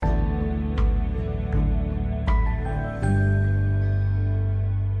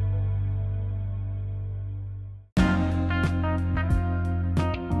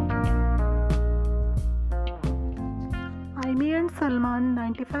Everyone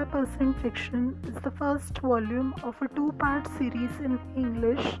 95% Fiction is the first volume of a two-part series in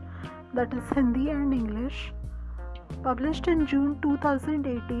English, that is Hindi and English. Published in June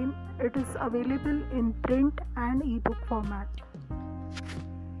 2018, it is available in print and ebook format.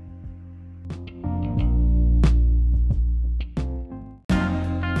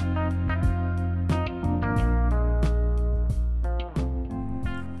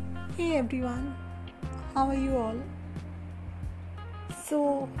 Hey everyone, how are you all?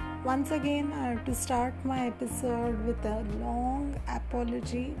 So, once again, I have to start my episode with a long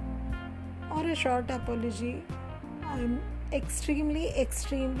apology or a short apology. I'm extremely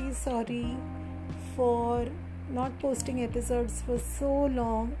sorry for not posting episodes for so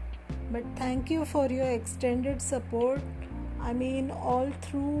long, but thank you for your extended support. I mean, all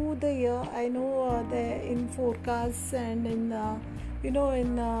through the year, I know in forecasts and in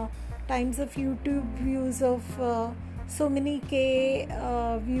times of YouTube views of so many K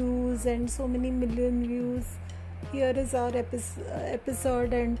views and so many million views. Here is our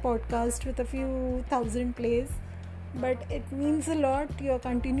episode and podcast with a few thousand plays. But it means a lot, your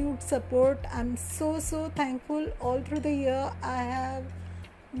continued support. I'm so thankful. All through the year, I have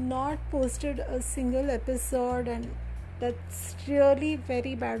not posted a single episode, and that's really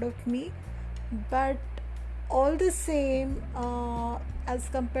very bad of me. But all the same, as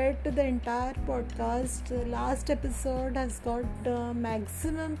compared to the entire podcast, the last episode has got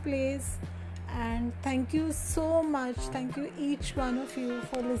maximum plays, and thank you so much. Thank you each one of you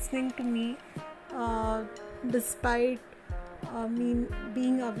for listening to me despite me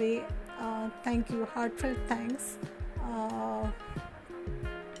being away. Thank you, heartfelt thanks,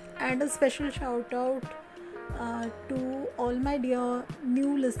 and a special shout out to all my dear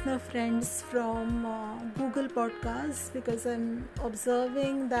new listener friends from Google Podcasts, because I'm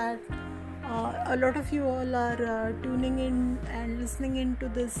observing that a lot of you all are tuning in and listening into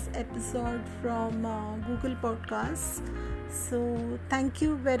this episode from Google Podcasts. So thank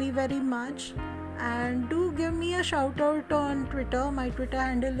you very much, and do give me a shout out on Twitter. My Twitter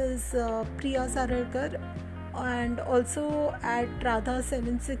handle is Priya Saralkar, and also at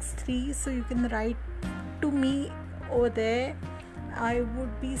Radha763, so you can write to me over there. I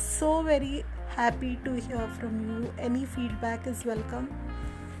would be so very happy to hear from you. Any feedback is welcome.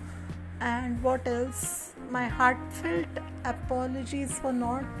 And what else? My heartfelt apologies for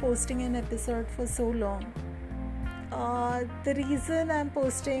not posting an episode for so long. The reason I'm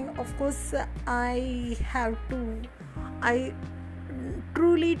posting, of course, I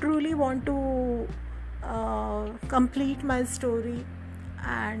truly want to complete my story.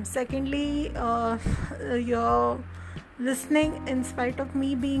 And secondly, your listening in spite of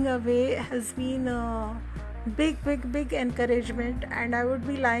me being away has been a big encouragement, and I would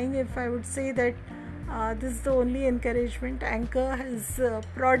be lying if I would say that this is the only encouragement. Anchor is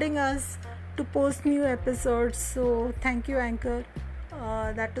prodding us to post new episodes, so thank you, Anchor.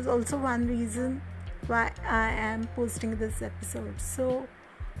 That is also one reason why I am posting this episode. So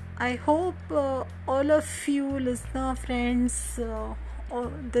I hope all of you listener friends,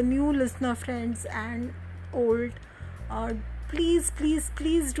 the new listener friends and old, please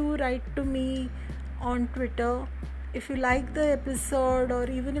do write to me on Twitter if you like the episode, or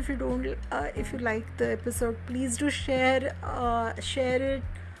even if you don't, if you like the episode, please do share it.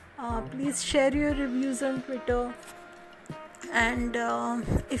 Please share your reviews on Twitter, and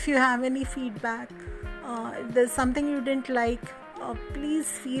if you have any feedback, if there's something you didn't like, please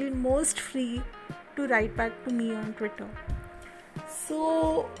feel most free to write back to me on Twitter.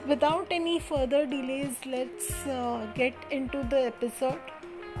 So without any further delays, let's get into the episode.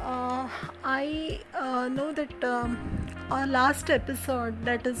 I know that our last episode,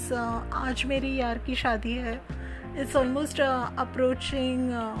 that is Aaj Meri Yaar Ki Shaadi Hai, it's almost approaching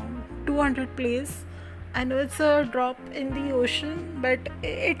 200 plays. I know it's a drop in the ocean, but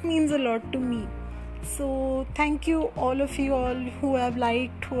it means a lot to me. So thank you all of you all who have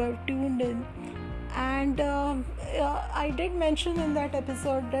liked, who have tuned in. And I did mention in that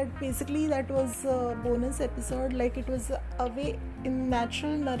episode that basically that was a bonus episode, like it was away in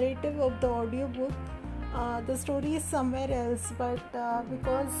natural narrative of the audiobook. The story is somewhere else, but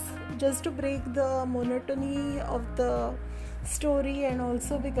because just to break the monotony of the story, and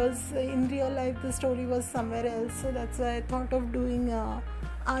also because in real life the story was somewhere else, so that's why I thought of doing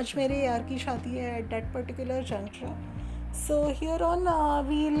Aaj Mere Yaar Ki Shaadi Hai at that particular juncture. So here on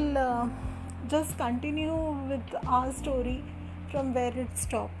we'll just continue with our story from where it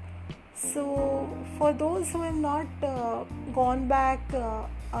stopped. So for those who have not gone back,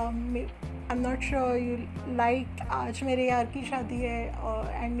 I'm not sure you liked Aaj Mere Yaar Ki Shaadi Hai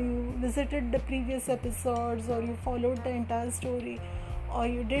and you visited the previous episodes, or you followed the entire story, or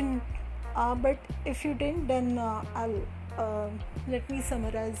you didn't. But if you didn't, then I'll let me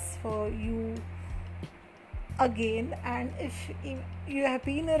summarize for you again. And if you have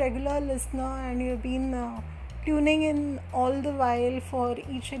been a regular listener and you've been tuning in all the while for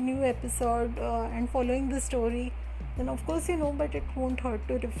each and new episode and following the story, then of course you know, but it won't hurt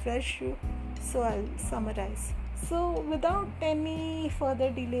to refresh you. So I'll summarize. So without any further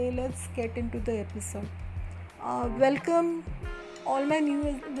delay, let's get into the episode. Welcome all my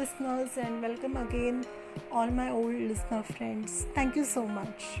new listeners, and welcome again all my old listener friends. Thank you so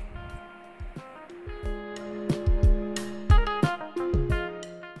much.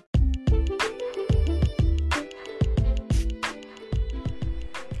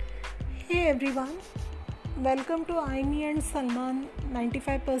 Hey everyone, welcome to Aimi and Salman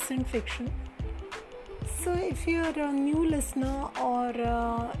 95% Fiction. So if you're a new listener, or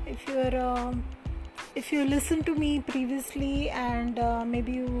if you listened to me previously and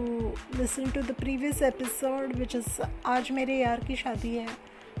maybe you listened to the previous episode, which is Aaj Mere Yaar Ki Shaadi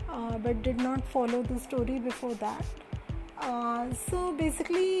Hai, but did not follow the story before that. So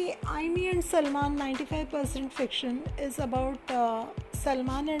basically, Aimi and Salman 95% Fiction is about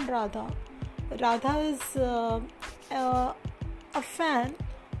Salman and Radha. Radha is a fan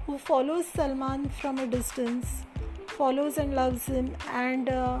who follows Salman from a distance, follows and loves him, and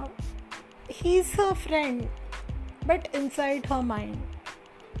he's her friend, but inside her mind.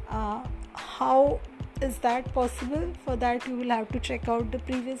 How is that possible? For that, you will have to check out the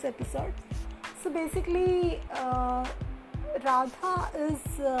previous episode. So basically, Radha is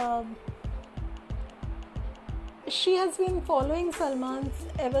she has been following Salman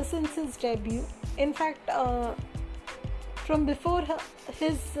ever since his debut. In fact, from before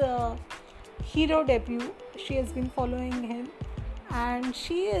his hero debut, she has been following him, and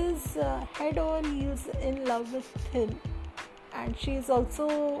she is head over heels in love with him. And she is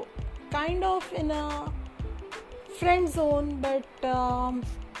also kind of in a friend zone, but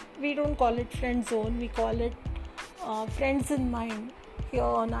we don't call it friend zone, we call it friends in mind here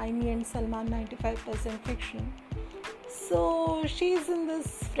on Aimi and Salman 95% Fiction. So she's in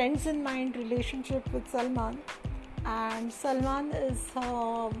this friends in mind relationship with Salman, and Salman is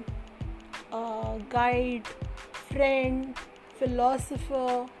her guide, friend,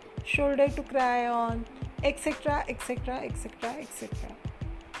 philosopher, shoulder to cry on, etc., etc., etc., etc.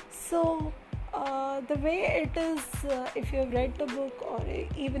 So the way it is, if you've read the book, or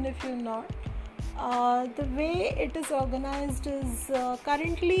even if you're not, the way it is organized is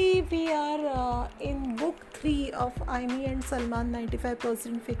currently we are in book 3 of Aimi and Salman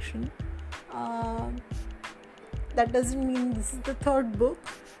 95% Fiction. That doesn't mean this is the third book.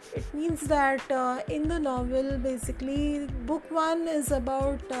 It means that in the novel, basically, book 1 is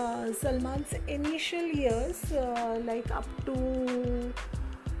about Salman's initial years, like up to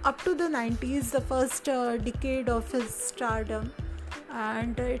the 90s, the first decade of his stardom.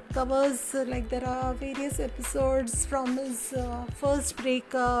 And it covers, like, there are various episodes from his first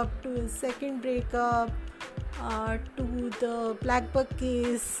breakup to his second breakup, to the Blackbuck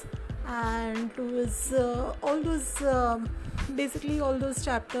case, and to his all those basically all those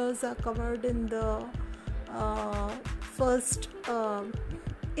chapters are covered in the first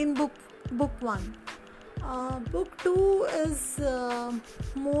in book 1. Book 2 is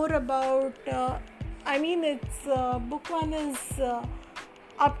more about it's book 1 is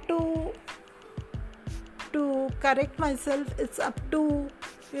up to correct myself, it's up to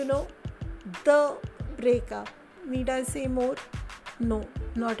the breakup. Need I say more? No,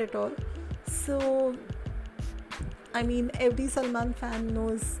 not at all. So every Salman fan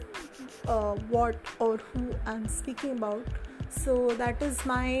knows what or who I'm speaking about. So that is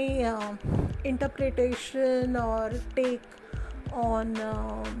my interpretation or take on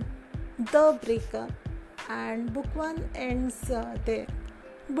the breakup, and book 1 ends there.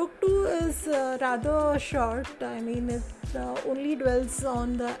 Book 2 is rather short. It only dwells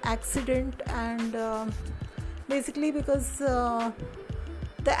on the accident, and basically because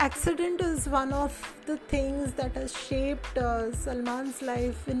the accident is one of the things that has shaped Salman's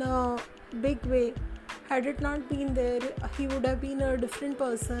life in a big way. Had it not been there, he would have been a different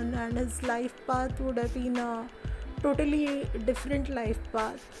person, and his life path would have been a totally different life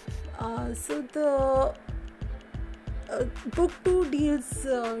path. So the book 2 deals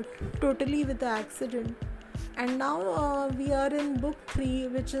totally with the accident, and now we are in book 3,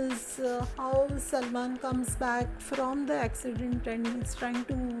 which is how Salman comes back from the accident and he's trying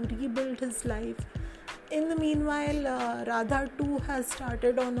to rebuild his life. In the meanwhile, Radha too has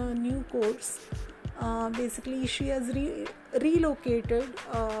started on a new course. Basically, she has relocated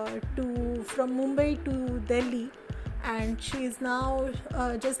from Mumbai to Delhi, and she is now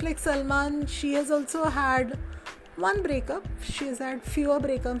just like Salman. She has also had one breakup. She has had fewer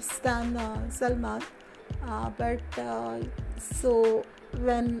breakups than Salman, but so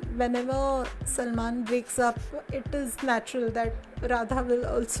whenever Salman breaks up, it is natural that Radha will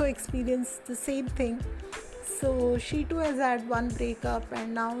also experience the same thing. So she too has had one breakup,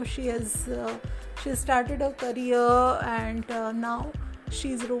 and now she started her career, and now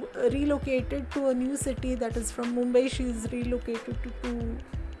she's relocated to a new city, that is from Mumbai. She's relocated to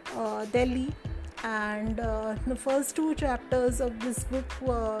Delhi, and the first two chapters of this book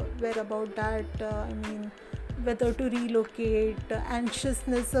were about that. Whether to relocate,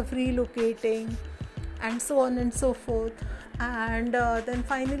 anxiousness of relocating, and so on and so forth. And then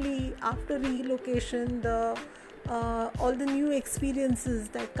finally, after relocation, the all the new experiences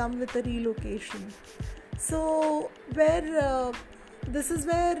that come with the relocation. So where this is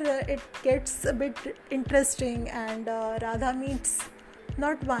where it gets a bit interesting, and Radha meets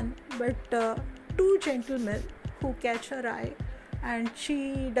not one but two gentlemen who catch her eye, and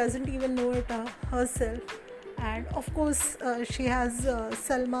she doesn't even know it herself. And of course, she has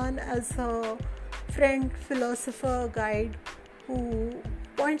Salman as her friend, philosopher, guide, who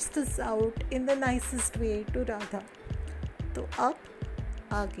points this out in the nicest way to Radha. तो अब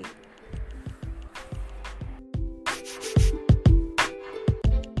आगे.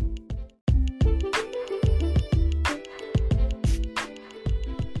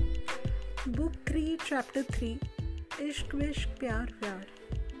 Book 3, Chapter 3, Ishq Vishk Pyar Vyar.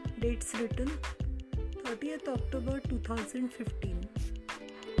 Dates written 30th October 2015.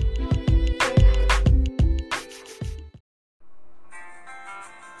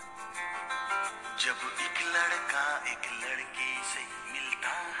 जब एक लड़का एक लड़की से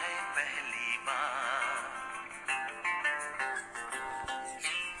मिलता है पहली बार,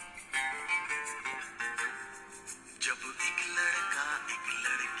 जब एक लड़का एक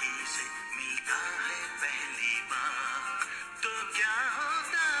लड़की से मिलता है पहली बार, तो क्या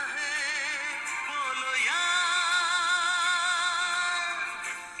होता है बोलो यार।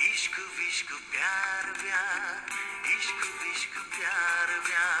 इश्क विश्क प्यार व्यार, इश्क विश्क प्यार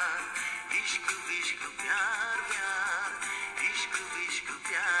व्यार, इश्क विश्क प्यार व्यार, इश्क विश्क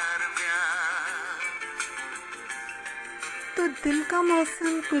प्यार व्यार। तो दिल का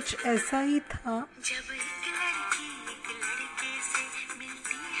मौसम कुछ ऐसा ही था जब एक लड़की एक लड़के से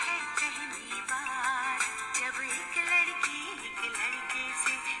मिलती है पहली बार, जब एक लड़की एक लड़के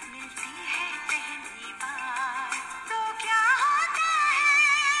से मिलती है पहली बार, तो क्या होता है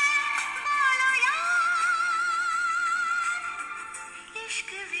बोलो यार। इश्क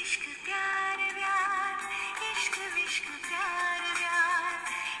विश्क प्यार व्यार, इश्क विश्क प्यार व्यार,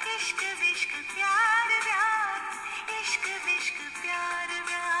 इश्क विश्क प्यार व्यार, इश्क विश्क प्यार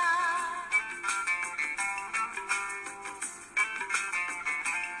व्यार।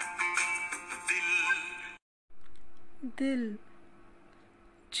 दिल.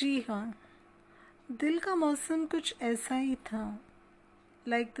 जी हाँ, दिल का मौसम कुछ ऐसा ही था.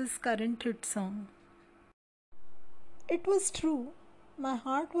 Like this current hit song. It was true. My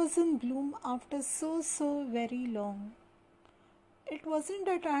heart was in bloom after so very long. It wasn't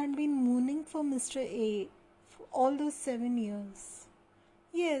that I had been mooning for Mr. A for all those 7 years.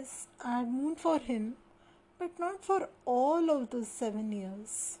 Yes, I had mooned for him, but not for all of those 7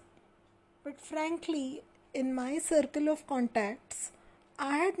 years. But frankly, in my circle of contacts,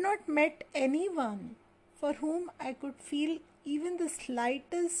 I had not met anyone for whom I could feel even the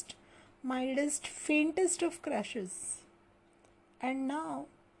slightest, mildest, faintest of crushes. And now,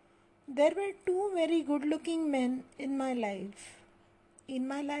 there were two very good-looking men in my life. In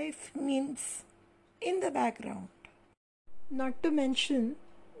my life means in the background. Not to mention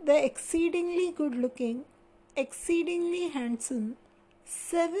the exceedingly good-looking, exceedingly handsome,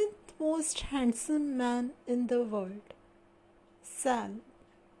 seventh most handsome man in the world, Sal.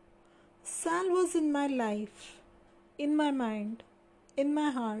 Sal was in my life, in my mind, in my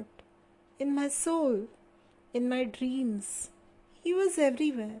heart, in my soul, in my dreams. He was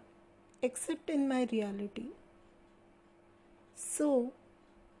everywhere, except in my reality. So,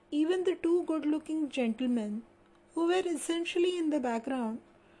 even the two good-looking gentlemen who were essentially in the background,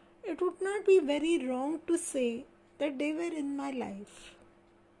 it would not be very wrong to say that they were in my life.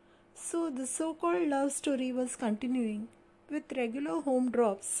 So the so-called love story was continuing with regular home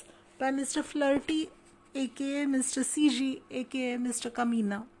drops by Mr. Flirty, aka Mr. CG, aka Mr.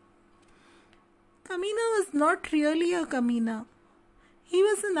 Kamina. Kamina was not really a Kamina. He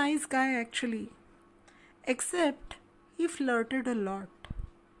was a nice guy actually. Except he flirted a lot.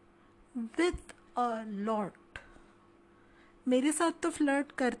 With a lot. मेरे साथ तो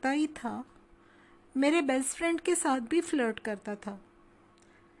flirt करता ही था, मेरे best friend के साथ भी flirt करता था.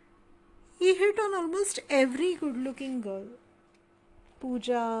 He hit on almost every good looking girl.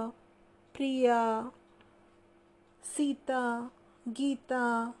 Pooja, Priya, Sita,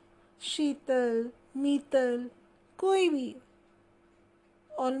 Geeta, Sheetal, Meetal, कोई भी.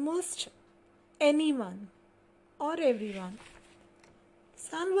 Almost anyone or everyone.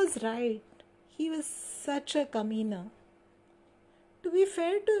 Sal was right. He was such a kameena. To be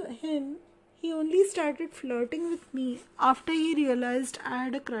fair to him, he only started flirting with me after he realized I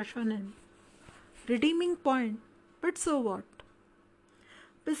had a crush on him. Redeeming point, but so what?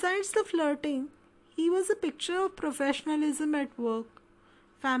 Besides the flirting, he was a picture of professionalism at work,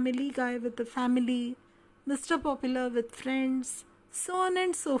 family guy with a family, Mr. Popular with friends, so on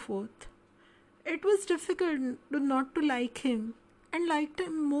and so forth. It was difficult to not to like him and liked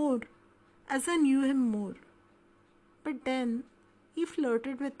him more as I knew him more. But then he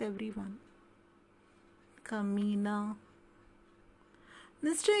flirted with everyone. Kameena.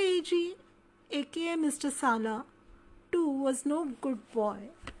 Mr. A.G., aka Mr. Sala, too was no good boy.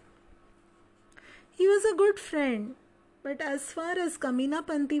 He was a good friend, but as far as Kameena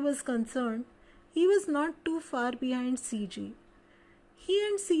Panti was concerned, he was not too far behind CG. He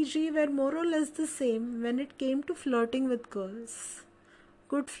and CG were more or less the same when it came to flirting with girls.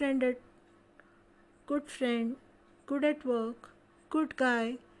 Good friend, good at work, good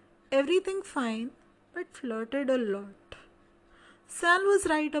guy, everything fine, but flirted a lot. Sal was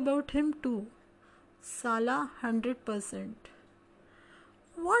right about him too. Sala 100%.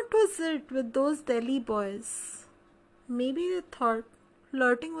 What was it with those Delhi boys? Maybe they thought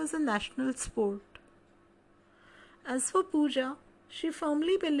flirting was a national sport. As for Pooja, she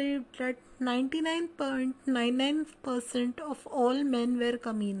firmly believed that 99.99% of all men were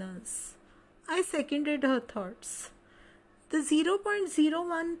kameenas. I seconded her thoughts. The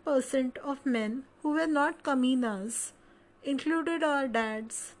 0.01% of men who were not kameenas included our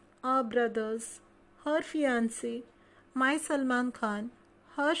dads, our brothers, her fiancé, my Salman Khan,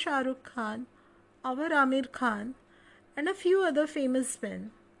 her Shah Rukh Khan, our Amir Khan, and a few other famous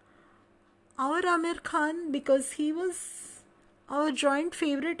men. Our Amir Khan because he was our joint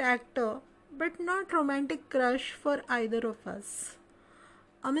favorite actor, but not romantic crush for either of us.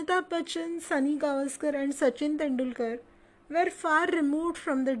 Amitabh Bachchan, Sunny Gavaskar, and Sachin Tendulkar were far removed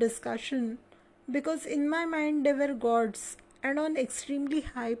from the discussion because in my mind they were gods and on extremely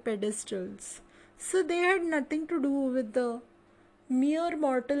high pedestals. So they had nothing to do with the mere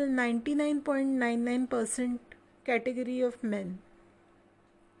mortal 99.99% category of men.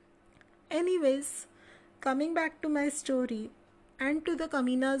 Anyways, coming back to my story and to the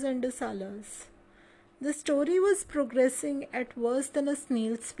Kameenas and the Salas. The story was progressing at worse than a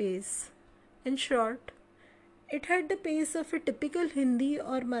snail's pace. In short, it had the pace of a typical Hindi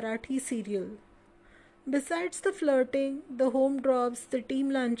or Marathi serial. Besides the flirting, the home drops, the team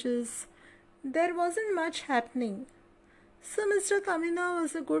lunches, there wasn't much happening. So Mr. Kamina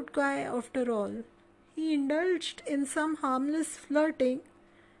was a good guy after all. He indulged in some harmless flirting,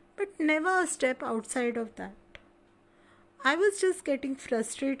 but never a step outside of that. I was just getting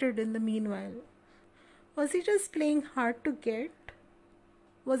frustrated in the meanwhile. Was he just playing hard to get?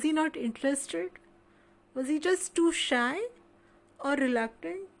 Was he not interested? Was he just too shy or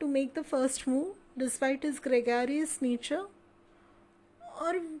reluctant to make the first move despite his gregarious nature?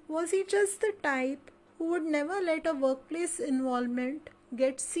 Or was he just the type who would never let a workplace involvement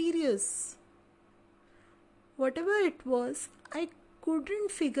get serious? Whatever it was, I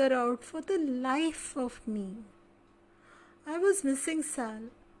couldn't figure out for the life of me. I was missing Sal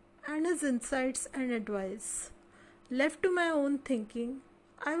and his insights and advice. Left to my own thinking,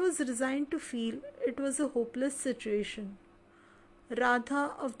 I was resigned to feel it was a hopeless situation.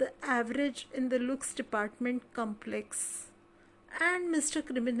 Radha of the average in the looks department complex and Mr.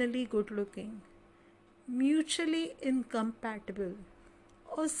 Criminally good looking. Mutually incompatible.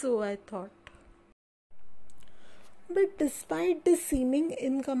 Or so I thought. But despite the seeming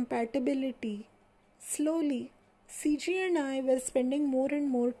incompatibility, slowly CG and I were spending more and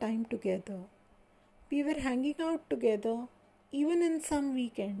more time together. We were hanging out together, even in some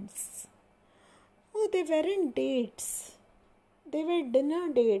weekends. Oh, they weren't dates. They were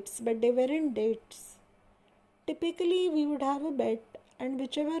dinner dates, but they weren't dates. Typically, we would have a bet, and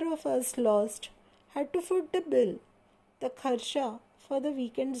whichever of us lost had to foot the bill, the kharcha for the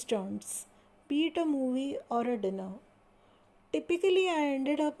weekend's jaunts, be it a movie or a dinner. Typically, I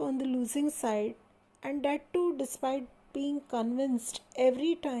ended up on the losing side, and that too despite being convinced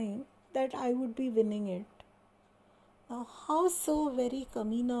every time that I would be winning it. Now, how so very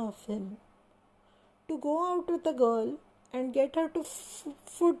Kameena of him to go out with a girl and get her to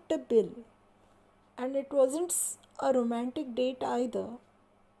foot the bill. and it wasn't a romantic date either.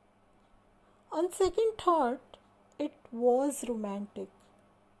 On second thought, it was romantic.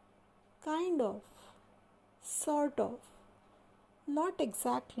 Kind of. Sort of. Not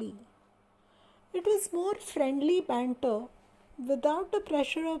exactly. It was more friendly banter without the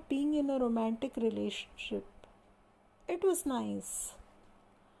pressure of being in a romantic relationship. It was nice.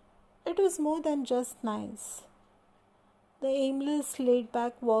 It was more than just nice. The aimless laid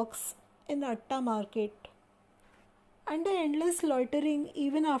back walks in Atta Market and the endless loitering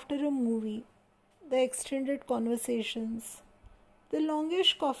even after a movie, the extended conversations, the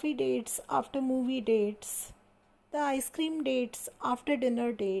longish coffee dates after movie dates, the ice cream dates after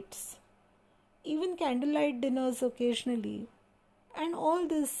dinner dates, even candlelight dinners occasionally, and all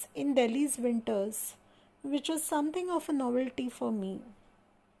this in Delhi's winters, which was something of a novelty for me.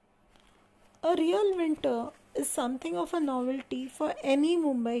 A real winter is something of a novelty for any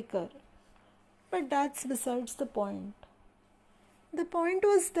Mumbaikar, but that's besides the point. The point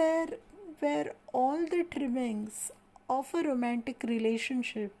was there were all the trimmings of a romantic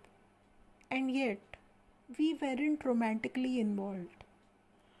relationship, and yet we weren't romantically involved.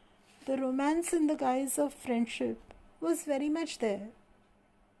 The romance in the guise of friendship was very much there,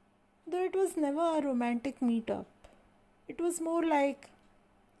 though it was never a romantic meetup. It was more like,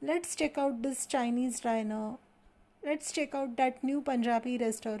 let's check out this Chinese diner, let's check out that new Punjabi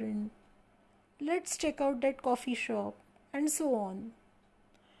restaurant, let's check out that coffee shop, and so on.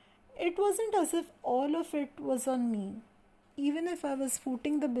 It wasn't as if all of it was on me. Even if I was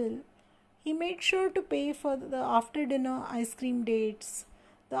footing the bill, he made sure to pay for the after dinner ice cream dates,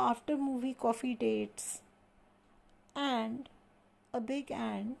 the after movie coffee dates, and, a big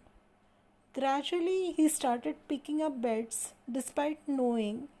and, gradually he started picking up bets despite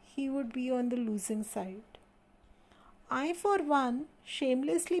knowing he would be on the losing side. I, for one,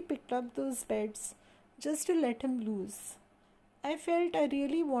 shamelessly picked up those bets just to let him lose. I felt I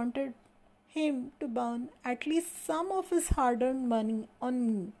really wanted him to burn at least some of his hard earned money on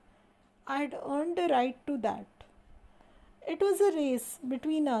me. I had earned the right to that. It was a race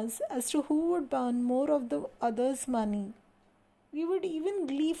between us as to who would burn more of the other's money. We would even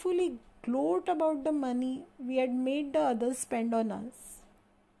gleefully gloat about the money we had made the others spend on us.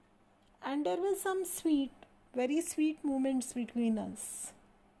 And there were some sweet, very sweet moments between us.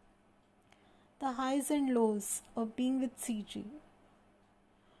 The highs and lows of being with CG.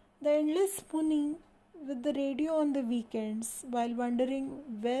 The endless spooning with the radio on the weekends while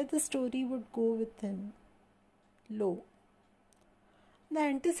wondering where the story would go with him. Low. The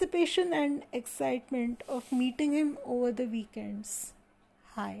anticipation and excitement of meeting him over the weekends.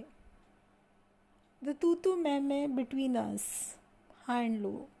 High. The tutu meh between us. High and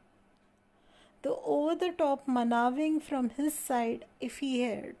low. The over-the-top manaving from his side if he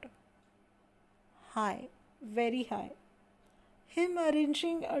heard. High. Very high. Him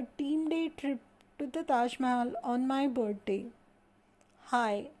arranging a team day trip to the Taj Mahal on my birthday.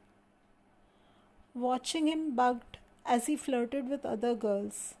 High. Watching him bugged as he flirted with other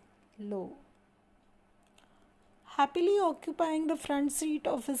girls. Low. Happily occupying the front seat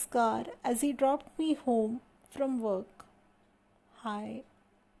of his car as he dropped me home from work. High.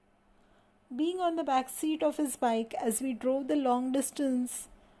 Being on the back seat of his bike as we drove the long distance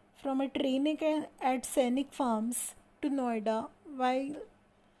from a training at Sainik Farms to Noida while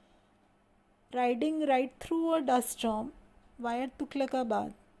riding right through a dust storm via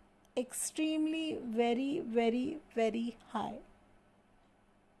Tughlakabad. Extremely, very, very, very high.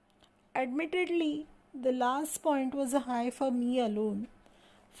 Admittedly, the last point was a high for me alone.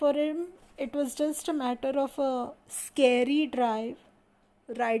 For him, it was just a matter of a scary drive,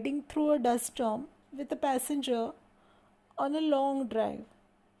 riding through a dust storm with a passenger on a long drive.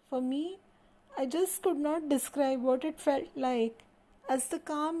 For me, I just could not describe what it felt like as the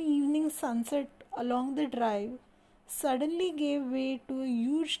calm evening sunset along the drive suddenly gave way to a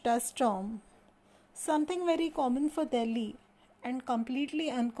huge dust storm, something very common for Delhi and completely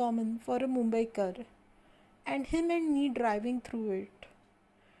uncommon for a Mumbaikar, and him and me driving through it.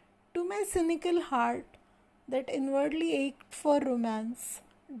 To my cynical heart that inwardly ached for romance,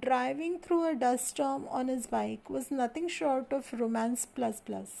 driving through a dust storm on his bike was nothing short of romance plus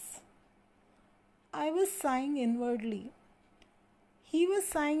plus. I was sighing inwardly. He was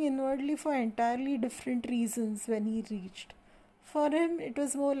sighing inwardly for entirely different reasons when he reached. For him, it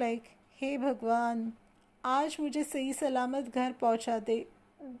was more like, हे भगवान, आज मुझे सही सलामत घर पहुंचा दे,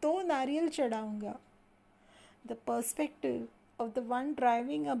 2 नारियल चढ़ाऊंगा. The perspective of the one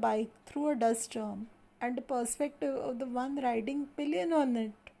driving a bike through a dust storm and the perspective of the one riding pillion on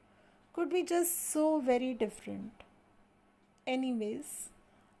it could be just so very different. Anyways,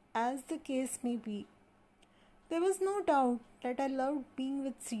 as the case may be, There was no doubt that I loved being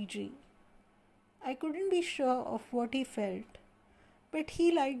with CG. I couldn't be sure of what he felt, but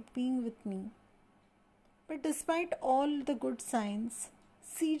he liked being with me. But despite all the good signs,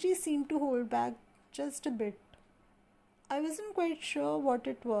 CG seemed to hold back just a bit. I wasn't quite sure what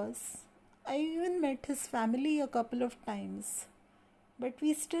it was. I even met his family a couple of times, but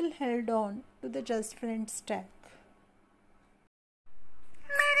we still held on to the just friends tag.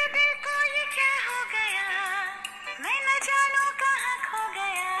 मेरे दिल को ये क्या हो गया, मैं न जानूं कहाँ खो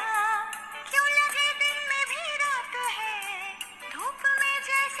गया, क्यों लगे दिन में भी रात है, धूप में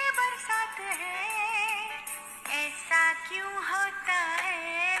जैसे बरसात है, ऐसा क्यों होता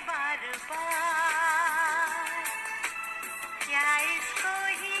है बार बार, क्या इसको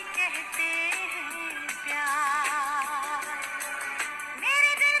ही कहते हैं प्यार।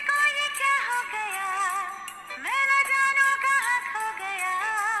 मेरे दिल को ये क्या हो गया, मैं न जानूं कहाँ खो गया,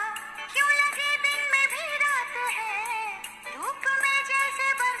 क्यों लगे दिन में भी रात है, धूप में जैसे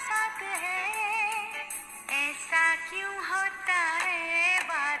बरसात है, ऐसा क्यों होता है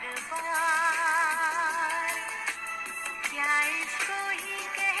बार बार, क्या इसको ही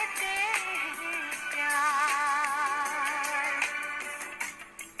कहते हैं प्यार।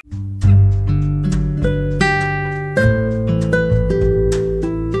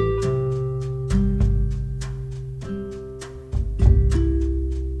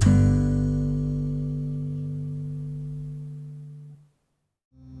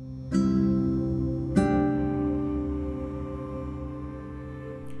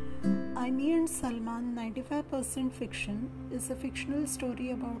 Aimee and Salman 95% Fiction is a fictional story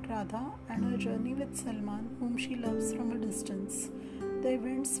about Radha and her journey with Salman, whom she loves from a distance. The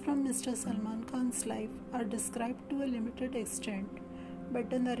events from Mr. Salman Khan's life are described to a limited extent, but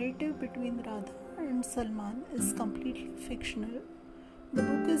the narrative between Radha and Salman is completely fictional. The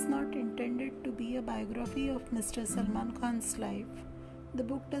book is not intended to be a biography of Mr. Salman Khan's life. The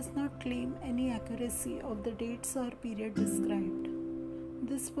book does not claim any accuracy of the dates or period described.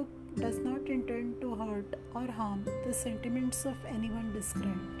 This book does not intend to hurt or harm the sentiments of anyone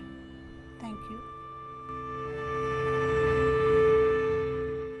described. Thank you.